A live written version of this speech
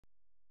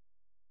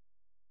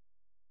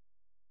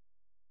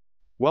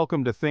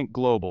Welcome to Think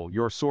Global,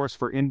 your source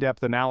for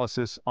in-depth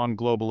analysis on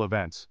global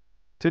events.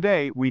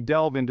 Today, we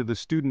delve into the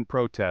student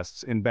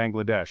protests in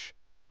Bangladesh.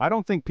 I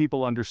don't think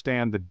people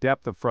understand the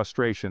depth of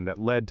frustration that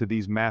led to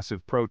these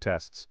massive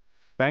protests.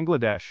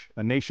 Bangladesh,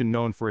 a nation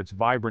known for its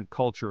vibrant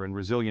culture and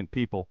resilient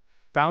people,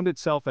 found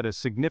itself at a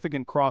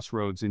significant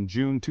crossroads in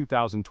June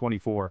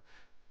 2024.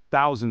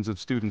 Thousands of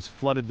students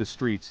flooded the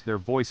streets, their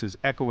voices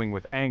echoing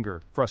with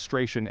anger,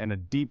 frustration, and a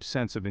deep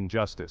sense of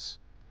injustice.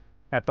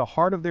 At the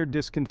heart of their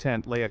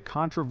discontent lay a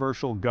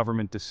controversial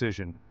government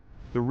decision: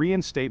 the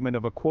reinstatement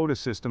of a quota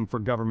system for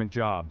government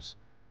jobs.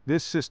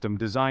 This system,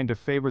 designed to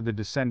favor the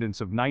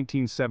descendants of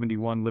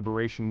 1971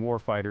 liberation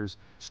warfighters,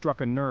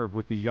 struck a nerve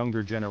with the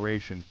younger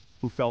generation,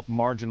 who felt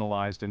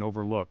marginalized and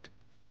overlooked.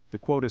 The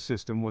quota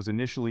system was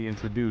initially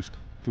introduced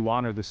to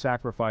honor the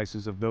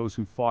sacrifices of those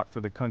who fought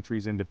for the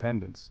country's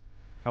independence.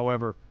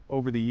 However,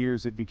 over the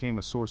years it became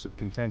a source of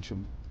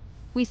contention.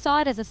 We saw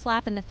it as a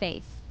slap in the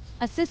face,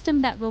 a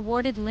system that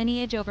rewarded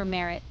lineage over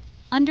merit,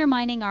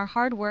 undermining our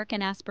hard work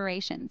and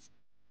aspirations.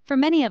 For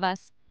many of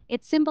us,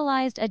 it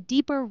symbolized a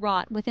deeper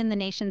rot within the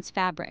nation's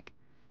fabric,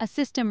 a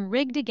system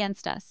rigged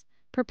against us,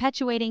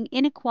 perpetuating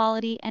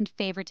inequality and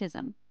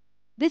favoritism.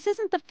 This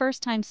isn't the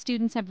first time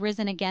students have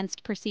risen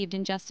against perceived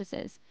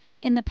injustices.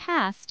 In the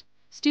past,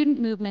 student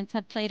movements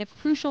have played a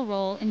crucial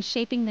role in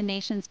shaping the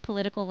nation's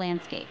political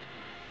landscape.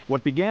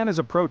 What began as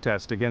a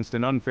protest against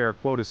an unfair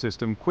quota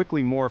system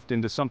quickly morphed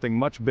into something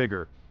much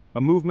bigger, a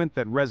movement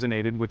that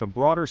resonated with a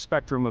broader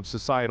spectrum of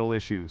societal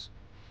issues.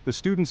 The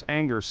students'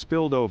 anger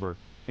spilled over,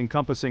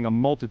 encompassing a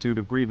multitude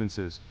of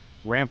grievances: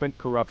 rampant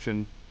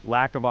corruption,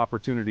 lack of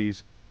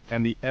opportunities,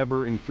 and the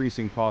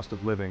ever-increasing cost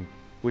of living,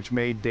 which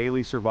made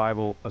daily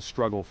survival a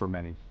struggle for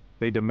many.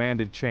 They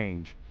demanded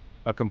change,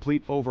 a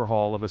complete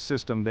overhaul of a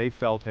system they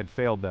felt had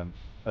failed them,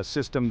 a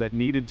system that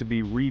needed to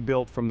be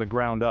rebuilt from the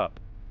ground up.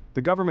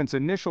 The government's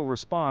initial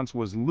response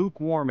was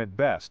lukewarm at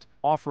best,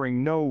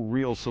 offering no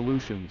real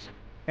solutions.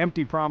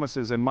 Empty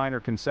promises and minor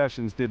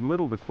concessions did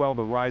little to quell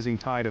the rising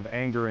tide of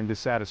anger and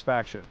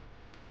dissatisfaction.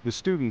 The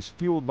students,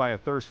 fueled by a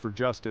thirst for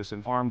justice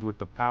and armed with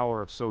the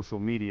power of social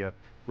media,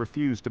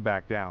 refused to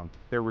back down,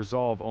 their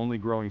resolve only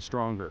growing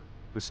stronger.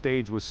 The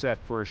stage was set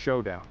for a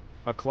showdown,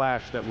 a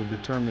clash that would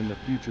determine the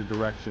future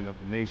direction of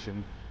the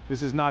nation.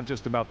 "This is not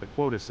just about the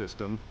quota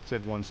system,"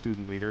 said one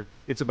student leader.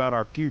 "It's about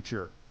our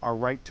future, our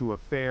right to a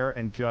fair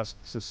and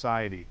just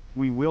society.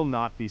 We will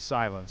not be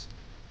silenced."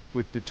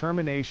 With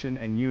determination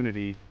and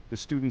unity, the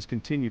students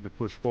continued to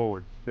push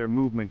forward, their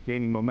movement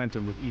gaining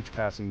momentum with each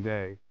passing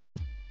day.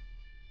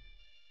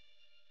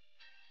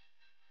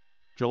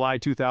 July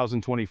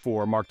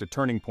 2024 marked a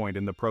turning point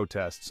in the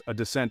protests, a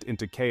descent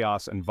into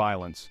chaos and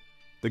violence.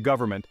 The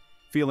government,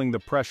 feeling the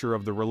pressure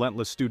of the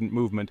relentless student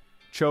movement,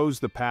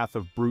 chose the path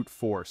of brute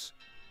force.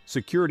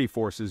 Security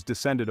forces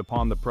descended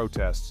upon the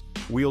protests,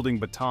 wielding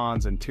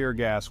batons and tear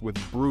gas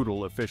with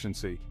brutal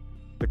efficiency.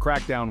 The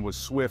crackdown was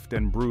swift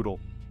and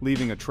brutal,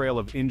 leaving a trail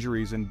of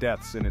injuries and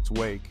deaths in its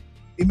wake.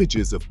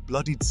 Images of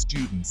bloodied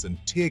students and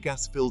tear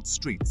gas-filled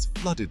streets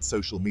flooded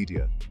social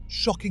media,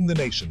 shocking the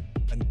nation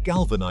and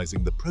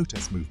galvanizing the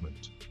protest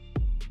movement.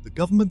 The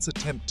government's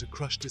attempt to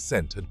crush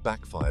dissent had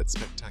backfired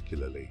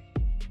spectacularly.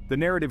 The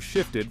narrative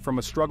shifted from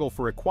a struggle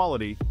for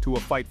equality to a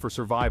fight for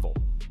survival.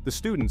 The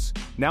students,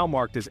 now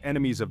marked as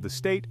enemies of the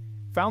state,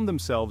 found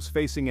themselves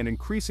facing an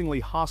increasingly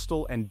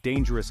hostile and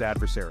dangerous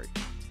adversary.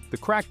 The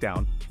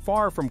crackdown,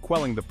 far from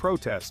quelling the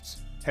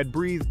protests, had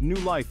breathed new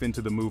life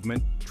into the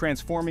movement,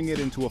 transforming it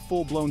into a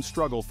full-blown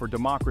struggle for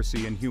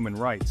democracy and human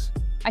rights.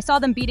 "I saw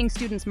them beating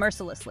students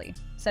mercilessly,"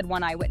 said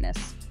one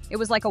eyewitness. "It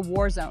was like a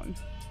war zone."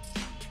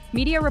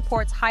 Media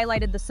reports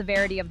highlighted the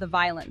severity of the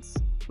violence,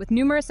 with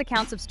numerous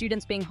accounts of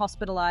students being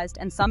hospitalized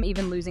and some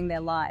even losing their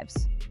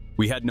lives.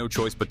 "We had no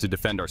choice but to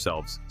defend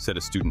ourselves," said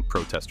a student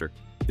protester.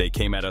 "They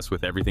came at us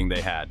with everything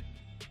they had."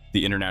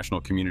 The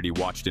international community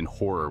watched in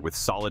horror, with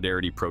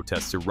solidarity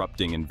protests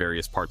erupting in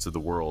various parts of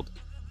the world.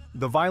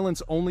 The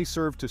violence only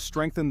served to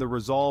strengthen the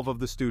resolve of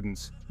the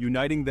students,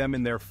 uniting them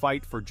in their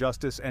fight for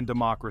justice and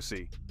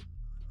democracy.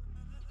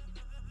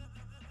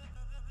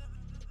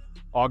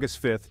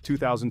 August 5,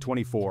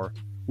 2024,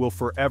 will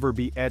forever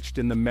be etched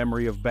in the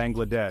memory of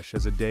Bangladesh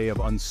as a day of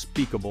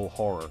unspeakable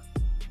horror.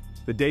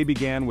 The day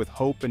began with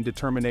hope and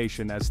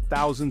determination as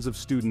thousands of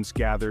students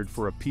gathered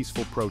for a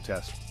peaceful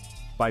protest.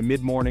 By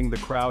mid-morning, the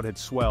crowd had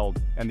swelled,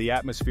 and the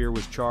atmosphere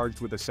was charged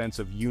with a sense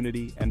of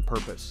unity and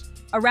purpose.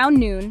 Around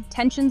noon,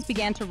 tensions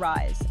began to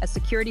rise as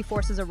security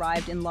forces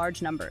arrived in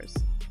large numbers.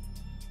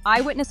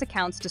 Eyewitness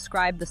accounts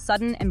described the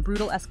sudden and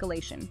brutal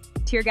escalation.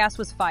 Tear gas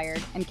was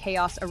fired, and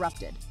chaos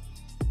erupted.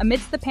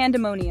 Amidst the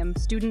pandemonium,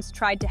 students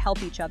tried to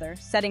help each other,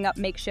 setting up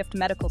makeshift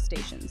medical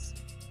stations.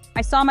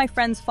 "I saw my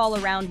friends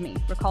fall around me,"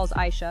 recalls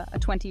Aisha, a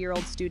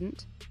 20-year-old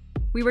student.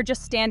 "We were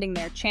just standing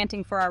there,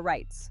 chanting for our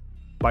rights."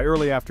 By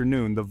early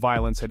afternoon, the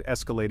violence had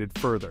escalated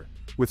further,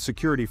 with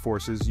security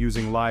forces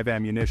using live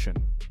ammunition.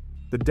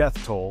 The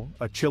death toll,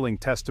 a chilling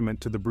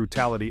testament to the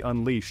brutality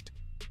unleashed,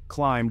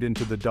 climbed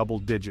into the double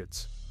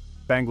digits.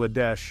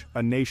 Bangladesh,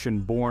 a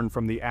nation born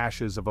from the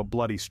ashes of a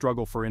bloody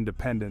struggle for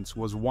independence,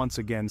 was once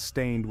again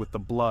stained with the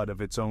blood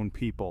of its own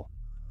people.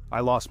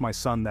 "I lost my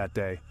son that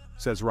day,"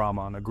 says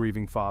Rahman, a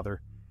grieving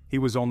father. "He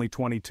was only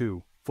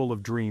 22, full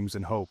of dreams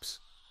and hopes."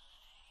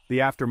 The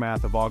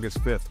aftermath of August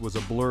 5th was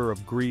a blur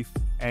of grief,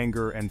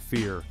 anger, and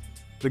fear.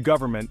 The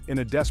government, in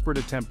a desperate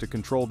attempt to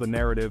control the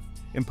narrative,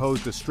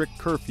 imposed a strict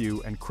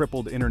curfew and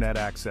crippled internet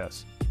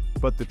access.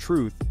 But the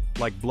truth,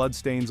 like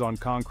bloodstains on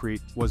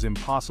concrete, was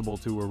impossible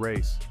to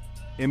erase.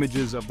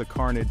 Images of the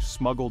carnage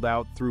smuggled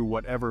out through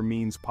whatever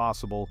means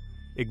possible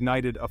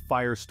ignited a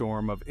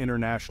firestorm of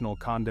international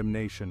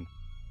condemnation.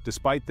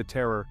 Despite the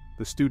terror,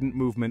 the student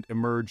movement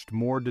emerged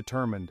more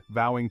determined,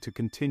 vowing to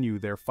continue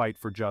their fight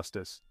for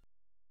justice.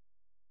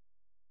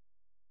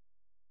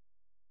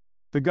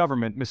 The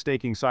government,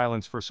 mistaking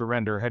silence for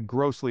surrender, had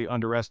grossly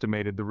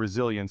underestimated the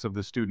resilience of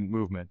the student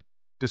movement.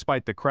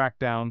 Despite the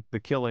crackdown, the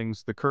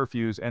killings, the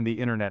curfews, and the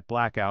internet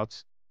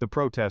blackouts, the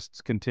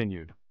protests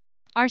continued.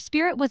 Our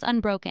spirit was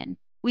unbroken.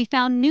 We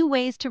found new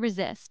ways to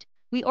resist.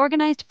 We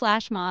organized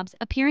flash mobs,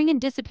 appearing and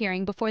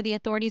disappearing before the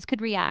authorities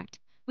could react.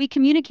 We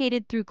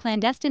communicated through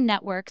clandestine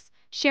networks,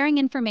 sharing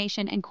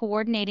information and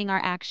coordinating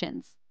our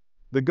actions.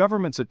 The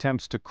government's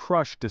attempts to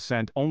crush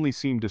dissent only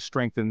seemed to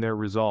strengthen their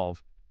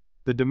resolve.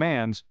 The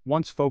demands,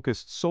 once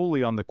focused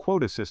solely on the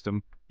quota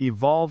system,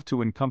 evolved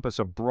to encompass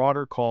a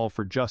broader call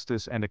for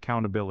justice and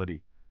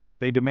accountability.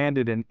 They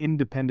demanded an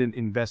independent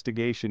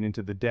investigation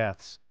into the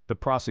deaths, the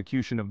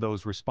prosecution of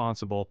those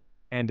responsible,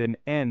 and an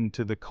end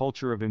to the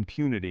culture of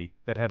impunity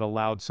that had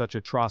allowed such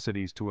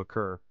atrocities to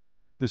occur.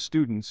 The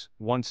students,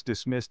 once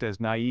dismissed as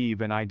naive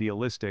and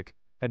idealistic,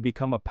 had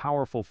become a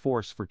powerful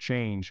force for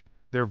change,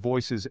 their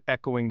voices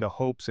echoing the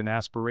hopes and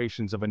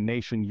aspirations of a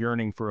nation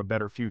yearning for a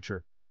better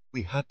future.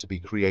 We had to be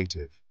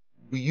creative.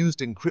 We used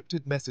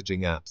encrypted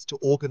messaging apps to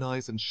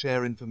organize and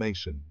share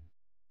information.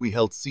 We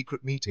held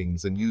secret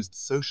meetings and used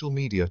social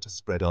media to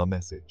spread our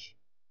message.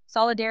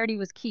 Solidarity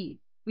was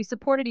key. We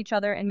supported each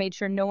other and made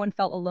sure no one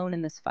felt alone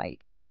in this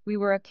fight. We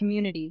were a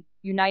community,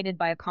 united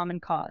by a common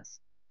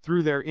cause.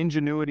 Through their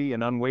ingenuity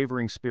and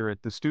unwavering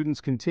spirit, the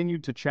students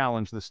continued to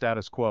challenge the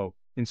status quo,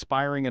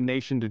 inspiring a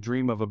nation to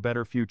dream of a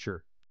better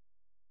future.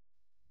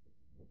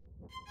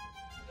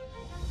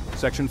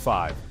 Section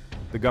 5.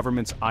 The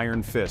government's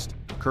iron fist,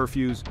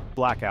 curfews,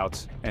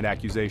 blackouts, and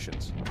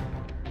accusations.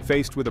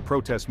 Faced with a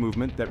protest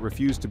movement that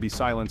refused to be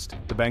silenced,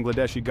 the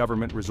Bangladeshi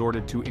government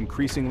resorted to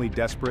increasingly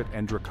desperate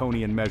and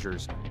draconian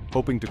measures,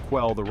 hoping to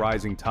quell the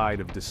rising tide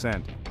of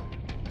dissent.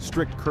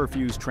 Strict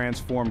curfews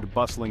transformed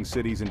bustling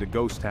cities into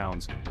ghost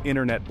towns,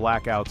 internet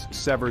blackouts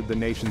severed the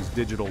nation's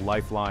digital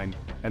lifeline,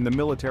 and the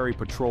military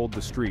patrolled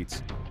the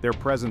streets, their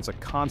presence a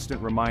constant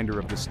reminder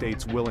of the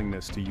state's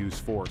willingness to use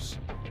force.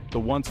 The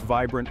once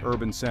vibrant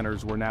urban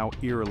centers were now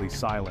eerily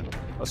silent,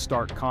 a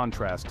stark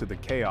contrast to the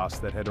chaos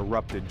that had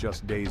erupted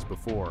just days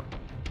before.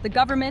 The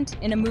government,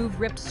 in a move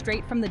ripped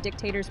straight from the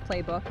dictator's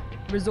playbook,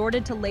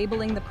 resorted to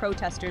labeling the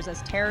protesters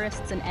as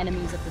terrorists and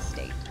enemies of the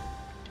state.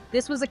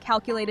 This was a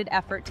calculated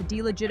effort to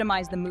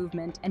delegitimize the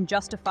movement and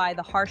justify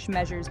the harsh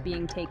measures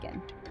being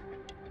taken.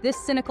 This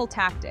cynical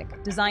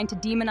tactic, designed to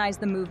demonize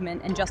the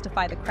movement and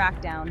justify the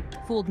crackdown,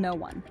 fooled no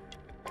one.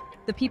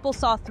 The people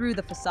saw through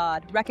the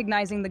facade,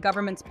 recognizing the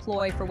government's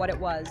ploy for what it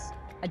was,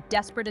 a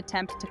desperate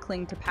attempt to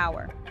cling to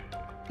power.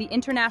 The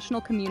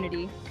international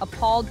community,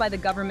 appalled by the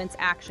government's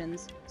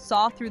actions,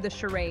 saw through the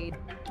charade,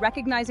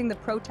 recognizing the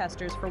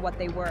protesters for what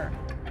they were,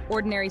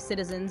 ordinary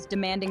citizens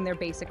demanding their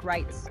basic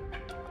rights.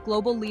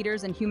 Global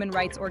leaders and human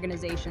rights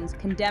organizations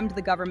condemned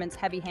the government's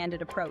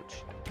heavy-handed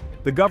approach.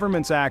 The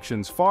government's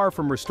actions, far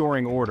from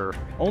restoring order,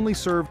 only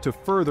served to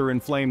further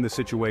inflame the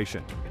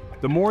situation.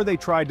 The more they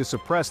tried to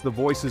suppress the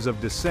voices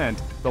of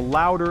dissent, the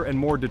louder and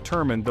more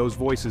determined those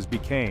voices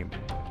became.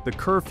 The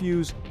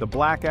curfews, the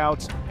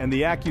blackouts, and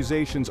the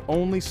accusations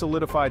only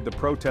solidified the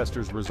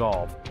protesters'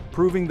 resolve,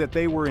 proving that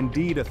they were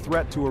indeed a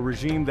threat to a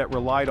regime that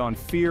relied on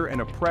fear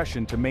and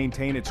oppression to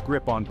maintain its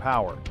grip on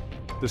power.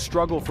 The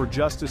struggle for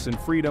justice and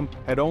freedom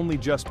had only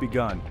just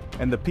begun,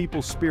 and the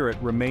people's spirit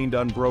remained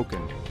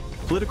unbroken.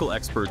 Political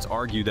experts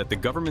argue that the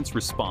government's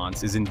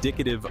response is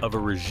indicative of a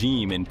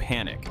regime in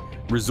panic,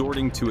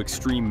 resorting to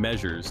extreme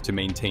measures to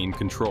maintain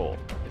control.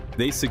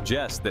 They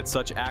suggest that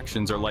such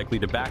actions are likely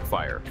to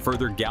backfire,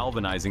 further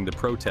galvanizing the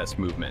protest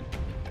movement.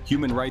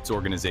 Human rights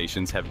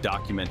organizations have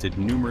documented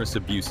numerous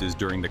abuses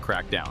during the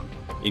crackdown,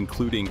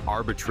 including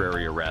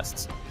arbitrary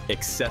arrests,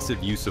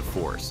 excessive use of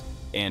force,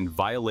 and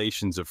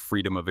violations of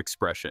freedom of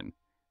expression.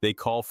 They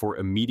call for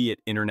immediate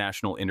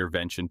international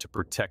intervention to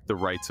protect the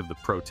rights of the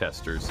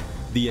protesters.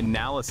 The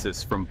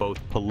analysis from both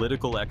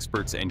political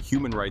experts and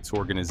human rights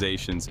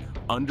organizations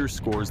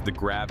underscores the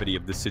gravity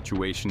of the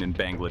situation in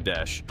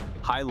Bangladesh,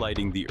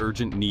 highlighting the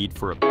urgent need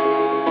for a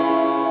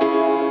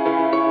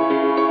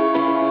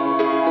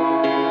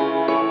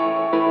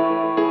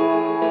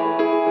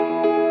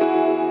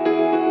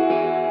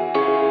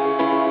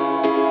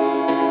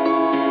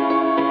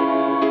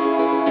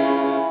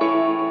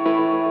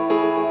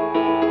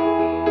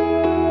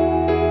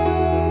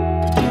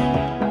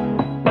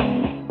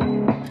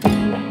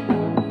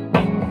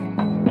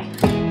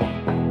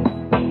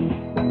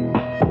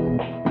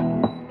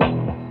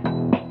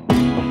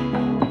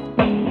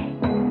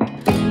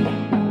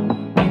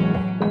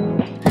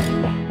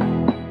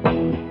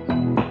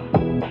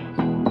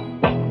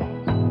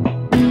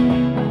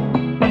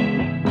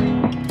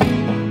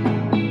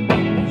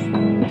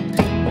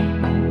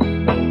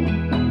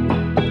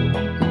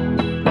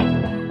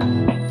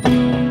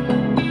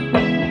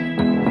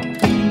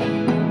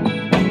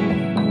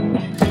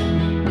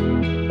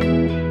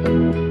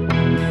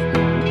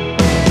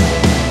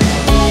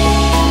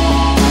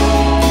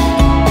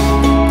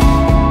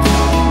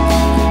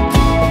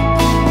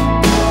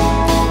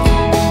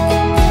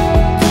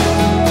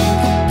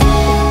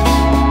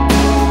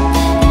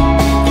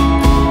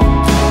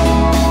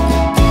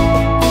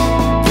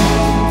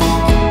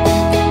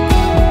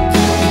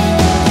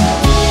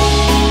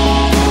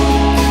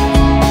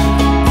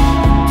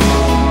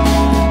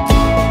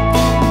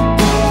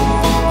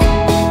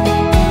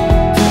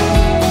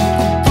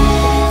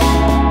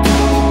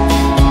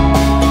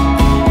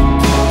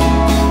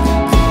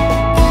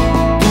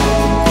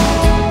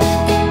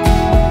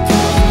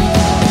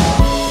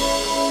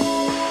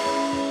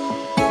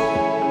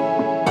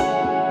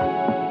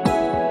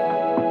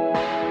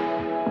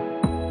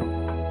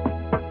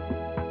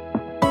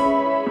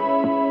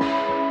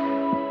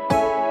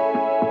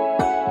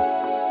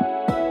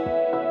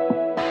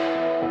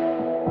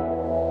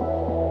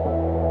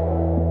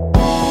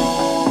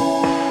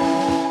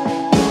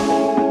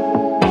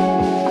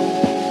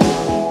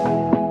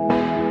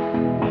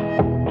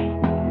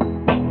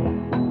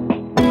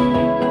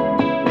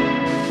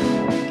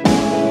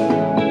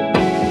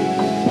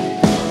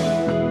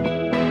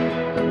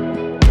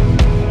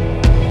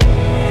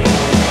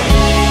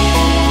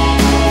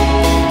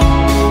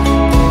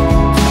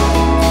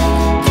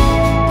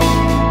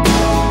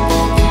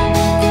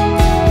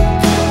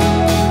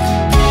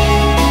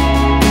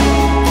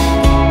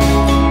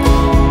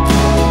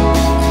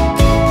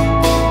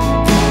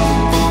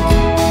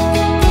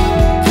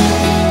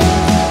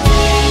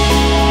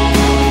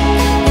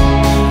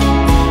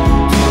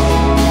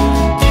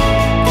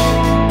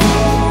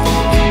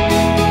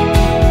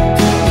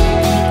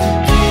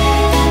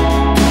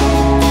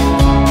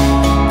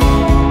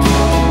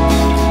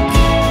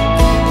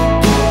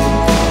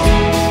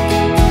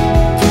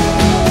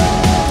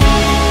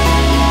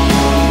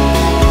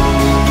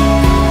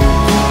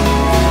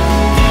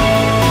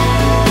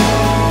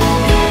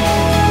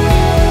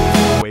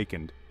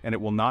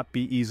will not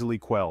be easily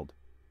quelled.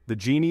 The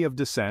genie of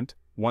dissent,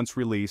 once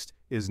released,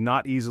 is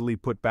not easily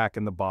put back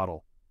in the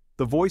bottle.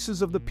 The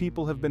voices of the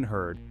people have been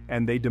heard,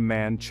 and they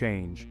demand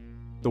change.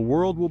 The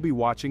world will be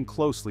watching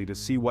closely to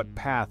see what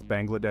path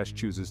Bangladesh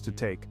chooses to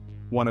take,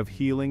 one of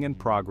healing and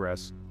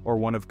progress, or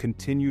one of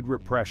continued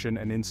repression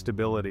and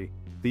instability.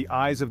 The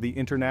eyes of the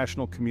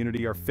international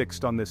community are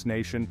fixed on this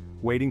nation,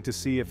 waiting to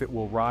see if it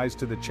will rise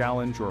to the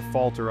challenge or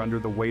falter under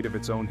the weight of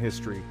its own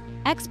history.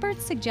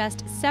 Experts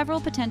suggest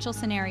several potential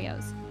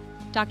scenarios.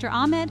 Dr.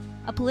 Ahmed,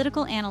 a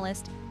political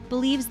analyst,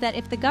 believes that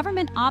if the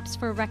government opts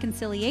for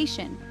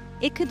reconciliation,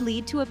 it could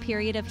lead to a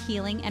period of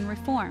healing and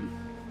reform.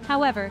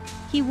 However,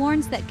 he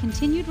warns that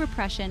continued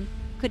repression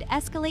could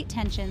escalate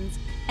tensions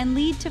and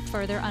lead to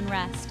further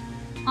unrest.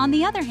 On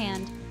the other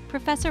hand,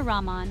 Professor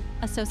Rahman,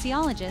 a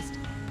sociologist,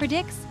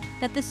 predicts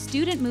that the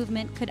student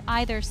movement could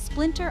either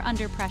splinter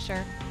under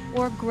pressure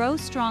or grow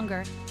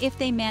stronger if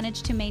they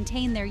manage to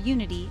maintain their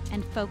unity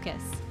and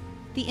focus.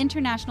 The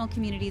international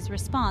community's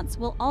response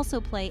will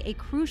also play a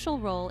crucial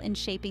role in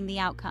shaping the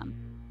outcome.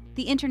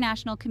 The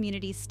international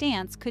community's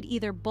stance could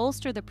either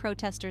bolster the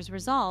protesters'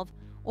 resolve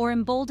or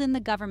embolden the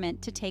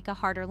government to take a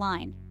harder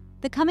line.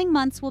 The coming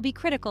months will be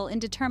critical in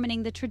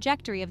determining the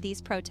trajectory of these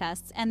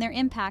protests and their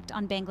impact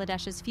on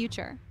Bangladesh's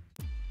future.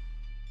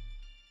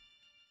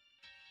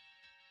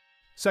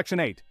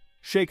 Section 8.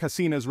 Sheikh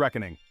Hasina's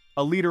Reckoning.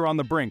 A leader on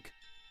the brink.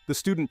 The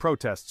student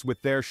protests,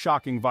 with their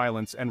shocking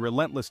violence and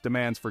relentless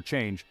demands for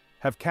change,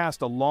 have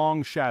cast a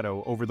long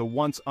shadow over the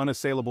once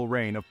unassailable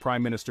reign of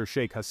Prime Minister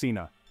Sheikh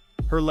Hasina.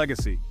 Her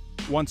legacy,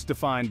 once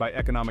defined by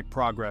economic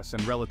progress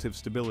and relative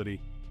stability,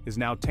 is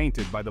now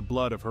tainted by the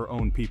blood of her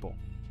own people.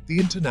 The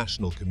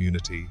international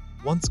community,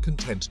 once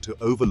content to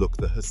overlook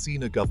the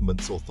Hasina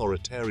government's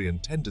authoritarian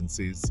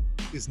tendencies,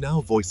 is now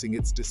voicing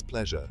its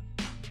displeasure.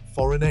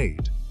 Foreign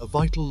aid, a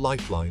vital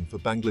lifeline for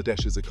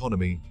Bangladesh's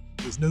economy,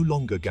 is no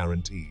longer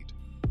guaranteed.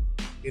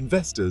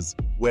 Investors,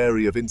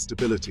 wary of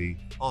instability,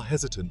 are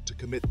hesitant to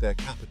commit their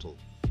capital.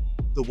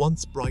 The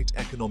once bright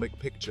economic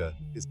picture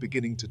is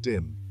beginning to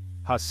dim.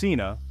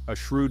 Hasina, a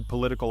shrewd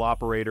political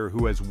operator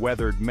who has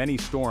weathered many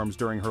storms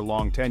during her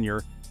long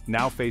tenure,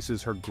 now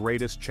faces her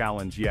greatest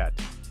challenge yet.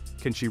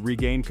 Can she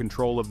regain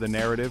control of the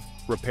narrative,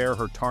 repair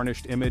her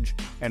tarnished image,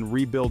 and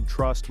rebuild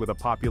trust with a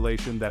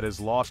population that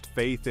has lost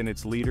faith in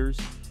its leaders?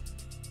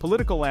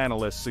 Political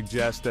analysts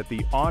suggest that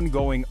the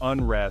ongoing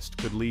unrest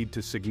could lead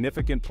to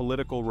significant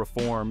political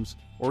reforms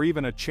or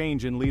even a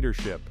change in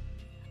leadership.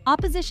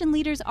 Opposition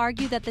leaders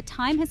argue that the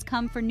time has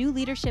come for new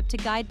leadership to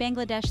guide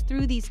Bangladesh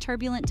through these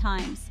turbulent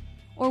times.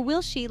 Or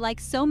will she,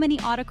 like so many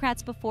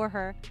autocrats before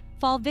her,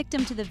 fall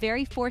victim to the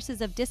very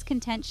forces of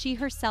discontent she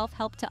herself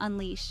helped to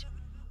unleash?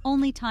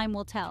 Only time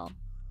will tell.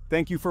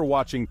 Thank you for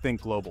watching Think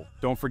Global.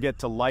 Don't forget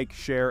to like,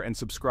 share, and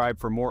subscribe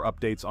for more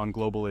updates on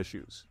global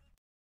issues.